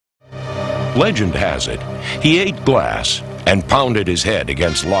Legend has it, he ate glass and pounded his head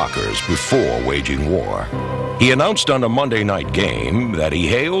against lockers before waging war. He announced on a Monday night game that he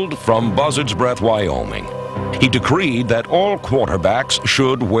hailed from Buzzard's Breath, Wyoming. He decreed that all quarterbacks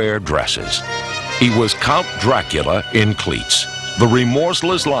should wear dresses. He was Count Dracula in cleats, the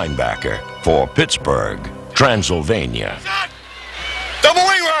remorseless linebacker for Pittsburgh, Transylvania. Double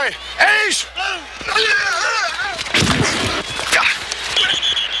wing right, ace!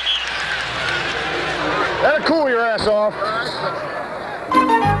 That'll cool your ass off.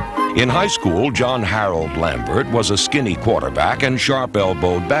 In high school, John Harold Lambert was a skinny quarterback and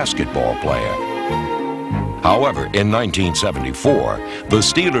sharp-elbowed basketball player. However, in 1974, the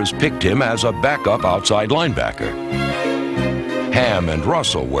Steelers picked him as a backup outside linebacker. Ham and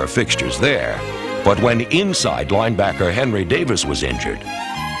Russell were fixtures there, but when inside linebacker Henry Davis was injured,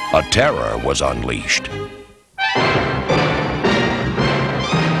 a terror was unleashed.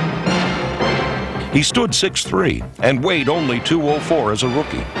 He stood 6'3" and weighed only 204 as a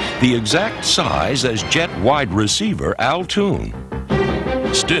rookie, the exact size as Jet wide receiver Al Toon.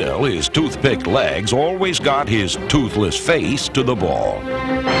 Still, his toothpick legs always got his toothless face to the ball.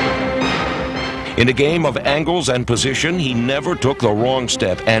 In a game of angles and position, he never took the wrong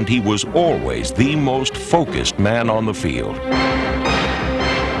step, and he was always the most focused man on the field.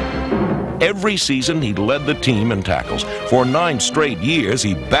 Every season, he led the team in tackles. For 9 straight years,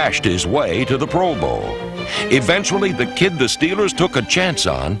 he bashed his way to the Pro Bowl. Eventually, the kid the Steelers took a chance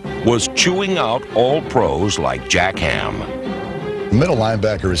on was chewing out all pros like Jack Ham. The middle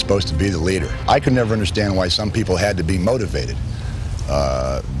linebacker is supposed to be the leader. I could never understand why some people had to be motivated.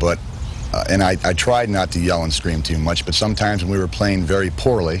 And I tried not to yell and scream too much, but sometimes when we were playing very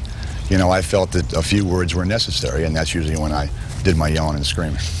poorly, you know, I felt that a few words were necessary, and that's usually when I did my yelling and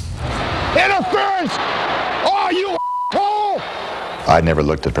screaming. Interference! Oh, you hole! I never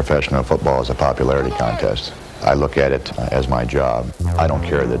looked at professional football as a popularity contest. I look at it as my job. I don't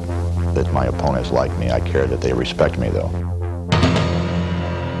care that my opponents like me. I care that they respect me, though.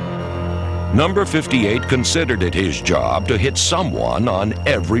 Number 58 considered it his job to hit someone on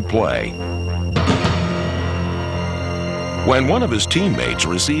every play. When one of his teammates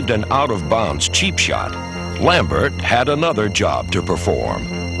received an out-of-bounds cheap shot, Lambert had another job to perform.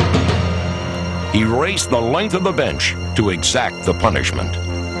 He raced the length of the bench to exact the punishment.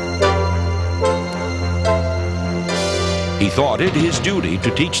 He thought it his duty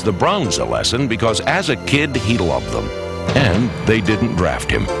to teach the Browns a lesson because as a kid he loved them, and they didn't draft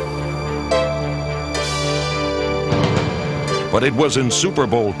him. But it was in Super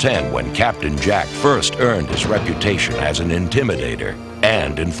Bowl X when Captain Jack first earned his reputation as an intimidator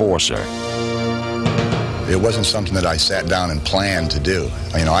and enforcer. It wasn't something that I sat down and planned to do.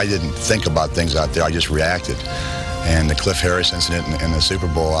 You know, I didn't think about things out there, I just reacted. And the Cliff Harris incident in the Super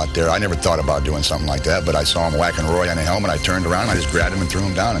Bowl out there, I never thought about doing something like that, but I saw him whacking Roy on the helmet, I turned around, I just grabbed him and threw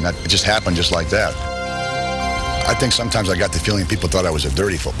him down, and it just happened just like that. I think sometimes I got the feeling people thought I was a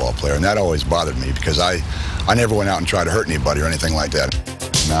dirty football player, and that always bothered me because I never went out and tried to hurt anybody or anything like that.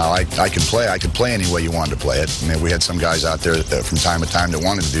 Now, I could play any way you wanted to play it. I mean, we had some guys out there that from time to time that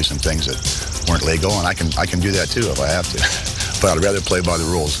wanted to do some things that weren't legal, and I can do that too if I have to. But I'd rather play by the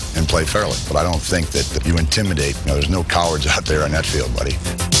rules and play fairly. But I don't think that you intimidate. You know, there's no cowards out there on that field, buddy.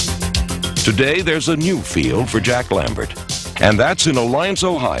 Today, there's a new field for Jack Lambert, and that's in Alliance,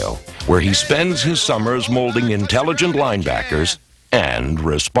 Ohio, where he spends his summers molding intelligent linebackers and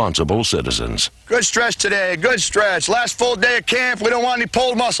responsible citizens. Good stretch today, good stretch. Last full day of camp, we don't want any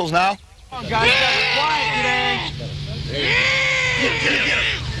pulled muscles now. Come on, guys, quiet today.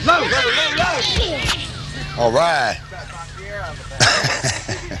 Low. All right.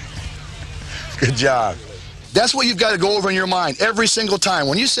 Good job. That's what you've got to go over in your mind every single time.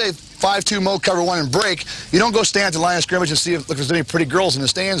 When you say 5-2 mo, cover 1 and break, you don't go stand at the line of scrimmage and see if there's any pretty girls in the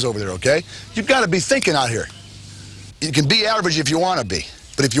stands over there, okay? You've got to be thinking out here. You can be average if you want to be,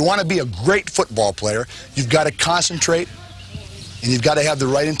 but if you want to be a great football player, you've got to concentrate and you've got to have the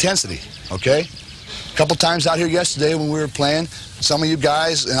right intensity, okay? A couple times out here yesterday when we were playing, some of you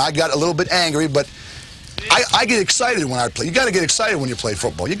guys, and I got a little bit angry, but I get excited when I play. You got to get excited when you play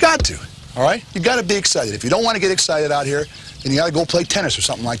football. You got to, all right? You got to be excited. If you don't want to get excited out here, then you got to go play tennis or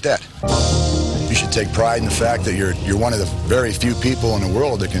something like that. You should take pride in the fact that you're one of the very few people in the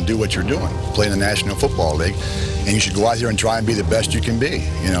world that can do what you're doing, play in the National Football League, and you should go out here and try and be the best you can be,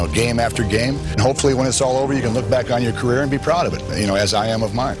 you know, game after game. And hopefully when it's all over, you can look back on your career and be proud of it, you know, as I am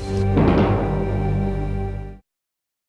of mine.